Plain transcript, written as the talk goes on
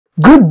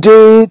Good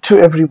day to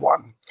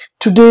everyone.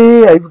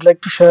 Today I would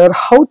like to share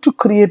how to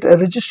create a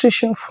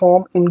registration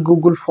form in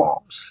Google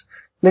Forms.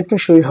 Let me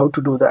show you how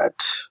to do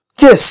that.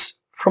 Yes,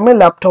 from a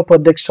laptop or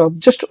desktop,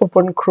 just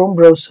open Chrome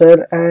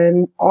browser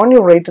and on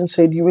your right hand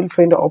side you will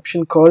find an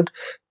option called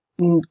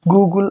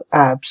Google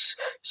Apps.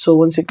 So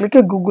once you click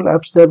a Google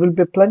Apps, there will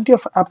be plenty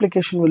of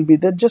application will be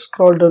there. Just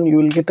scroll down, you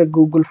will get a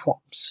Google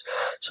Forms.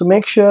 So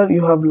make sure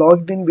you have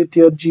logged in with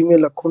your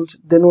Gmail account,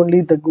 then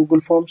only the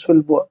Google Forms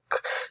will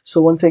work. So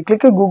once I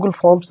click a Google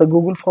Forms, the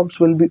Google Forms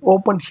will be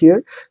open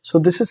here. So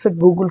this is a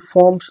Google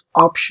Forms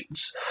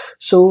options.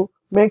 So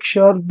make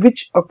sure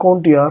which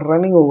account you are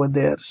running over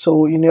there.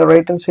 So in your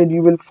right hand side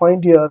you will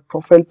find your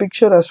profile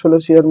picture as well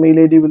as your mail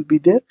ID will be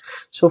there.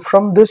 So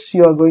from this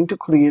you are going to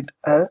create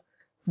a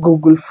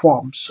Google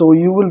Forms. So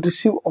you will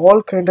receive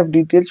all kind of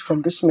details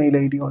from this mail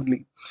ID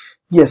only.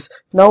 Yes,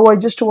 now I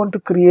just want to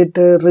create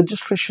a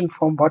registration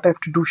form. What I have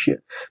to do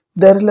here,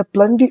 there are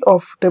plenty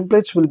of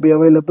templates will be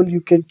available. You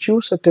can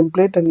choose a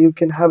template and you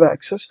can have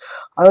access.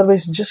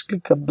 Otherwise just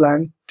click a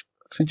blank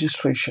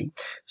registration.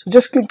 So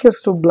just click here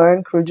to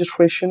blank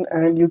registration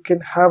and you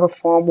can have a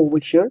form over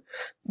here.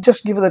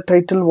 Just give the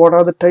title. What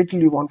are the title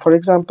you want? For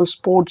example,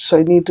 sports.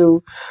 I need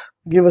to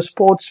give a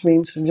sports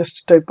means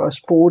just type a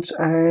sports,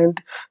 and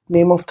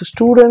name of the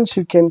students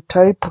you can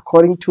type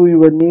according to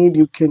your need.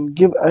 You can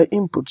give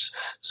inputs.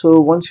 So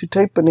once you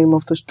type the name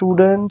of the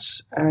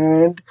students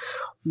and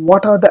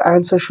what are the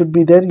answers should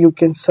be there, you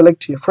can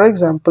select here. For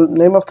example,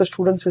 name of the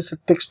students is a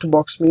text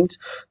box, means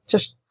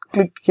just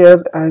click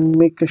here and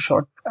make a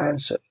short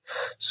answer.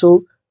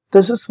 So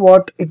this is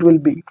what it will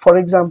be. For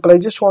example, I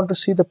just want to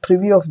see the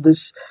preview of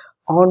this.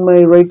 On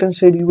my right hand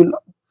side you will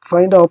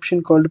find an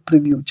option called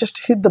preview.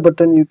 Just hit the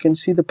button, you can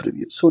see the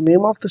preview. So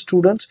name of the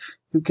students,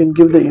 you can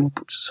give the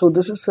inputs. So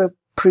this is a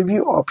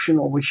preview option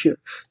over here.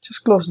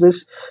 Just close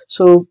this.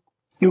 So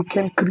you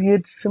can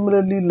create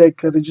similarly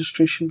like a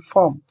registration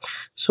form.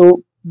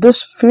 So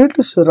this field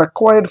is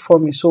required for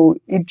me, so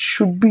it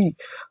should be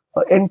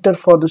enter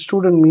for the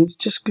student, means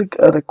just click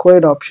a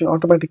required option.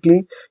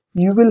 Automatically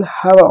you will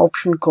have an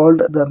option called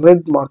the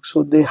red mark,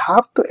 so they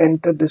have to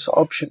enter this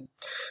option.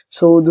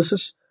 So this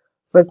is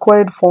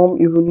required form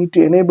you will need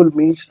to enable,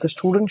 means the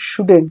student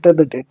should enter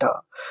the data.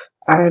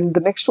 And the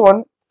next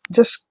one,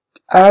 just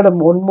add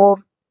one more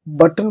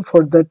button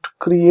for that to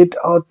create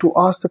or to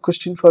ask the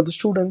question for the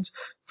students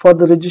for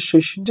the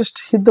registration.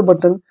 Just hit the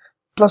button,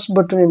 plus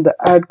button in the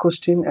add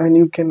question, and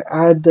you can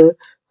add the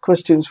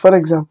questions. For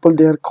example,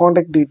 their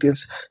contact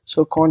details,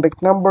 so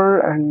contact number,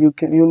 and you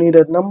need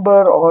a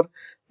number or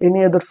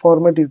any other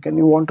format you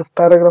want a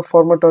paragraph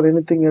format or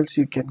anything else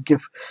you can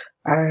give.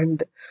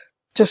 And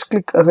just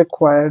click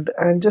required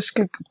and just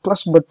click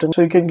plus button.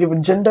 So you can give a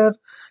gender,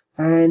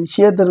 and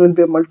here there will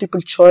be a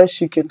multiple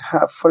choice you can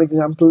have. For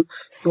example,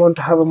 you want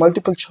to have a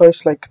multiple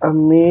choice like a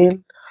male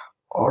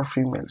or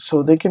female,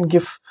 so they can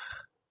give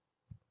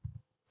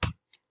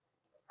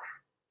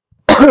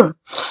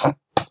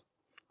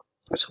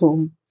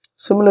so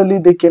similarly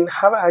they can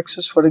have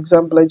access. For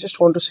example, I just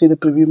want to see the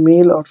preview,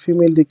 male or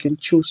female, they can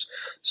choose.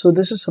 So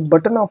this is a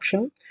button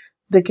option,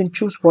 they can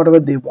choose whatever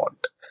they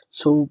want.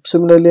 So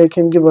similarly I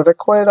can give a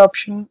required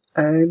option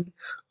and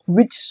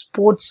which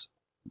sports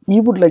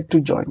you would like to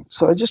join.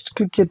 So I just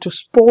click here to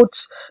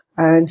sports,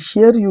 and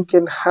here you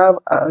can have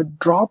a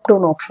drop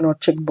down option or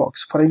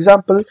checkbox. For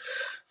example,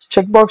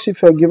 checkbox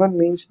if you are given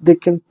means they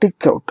can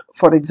tick out.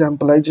 For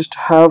example, I just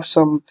have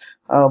some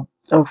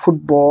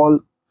football.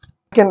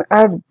 I can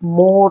add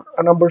more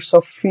numbers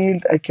of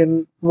field I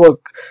can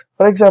work.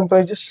 For example,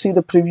 I just see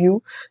the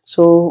preview,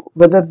 so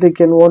whether they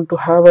can want to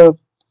have a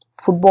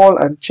football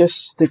and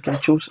chess they can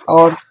choose,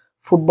 or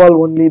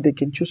football only they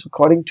can choose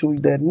according to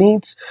their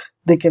needs.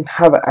 They can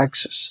have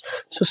access.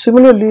 So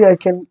similarly I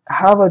can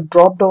have a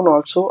drop down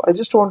also. I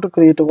just want to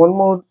create one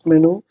more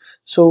menu,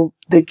 so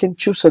they can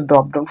choose a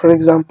drop down. For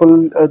example,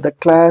 the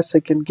class,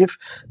 I can give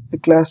the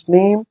class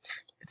name.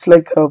 It's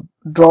like a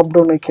drop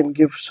down I can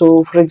give.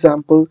 So for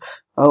example,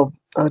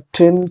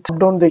 10 drop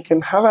down, they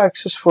can have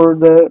access for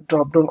the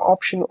drop down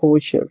option over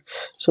here.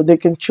 So they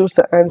can choose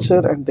the answer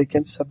and they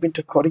can submit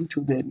according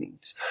to their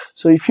needs.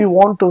 So if you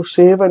want to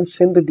save and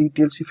send the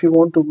details, if you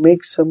want to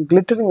make some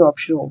glittering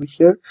option over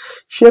here,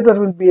 there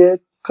will be a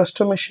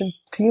customization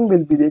theme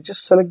will be there.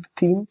 Just select the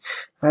theme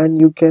and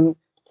you can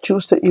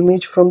choose the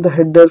image from the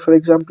header. For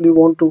example, you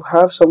want to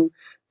have some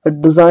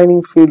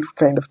designing field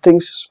kind of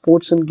things,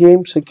 sports and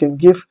games you can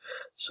give.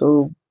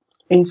 So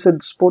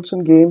insert sports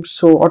and games,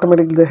 so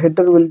automatically the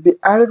header will be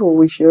added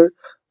over here,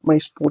 my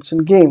sports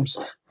and games,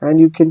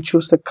 and you can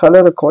choose the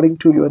color according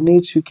to your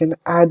needs. You can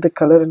add the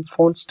color and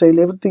font style,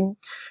 everything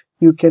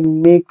you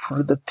can make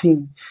for the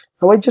theme.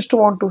 Now I just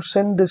want to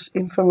send this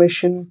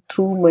information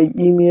through my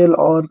email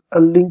or a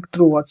link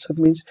through WhatsApp,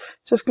 means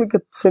just click a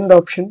send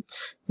option.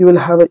 You will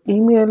have an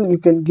email, you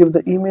can give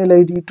the email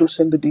ID to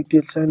send the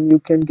details, and you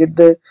can get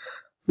the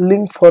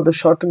link for the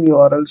shortened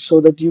URL, so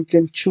that you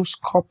can choose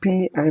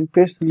copy and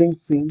paste the link,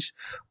 means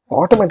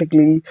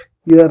automatically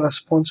your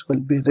response will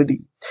be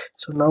ready.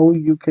 So now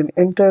you can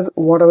enter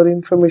whatever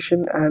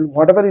information, and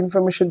whatever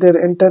information they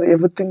enter,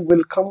 everything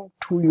will come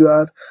to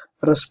your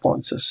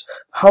responses.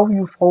 How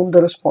you found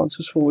the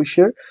responses over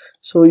here?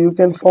 So you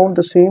can found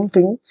the same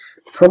thing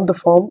from the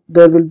form.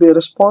 There will be a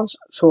response.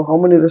 So how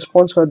many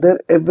responses are there?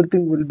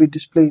 Everything will be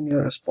displayed in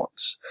your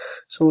response.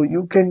 So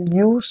you can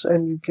use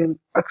and you can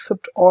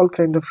accept all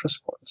kind of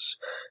response.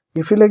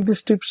 If you like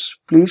these tips,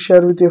 please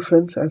share with your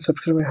friends and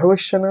subscribe my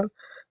HowXT channel.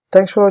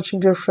 Thanks for watching,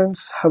 dear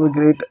friends. Have a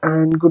great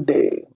and good day.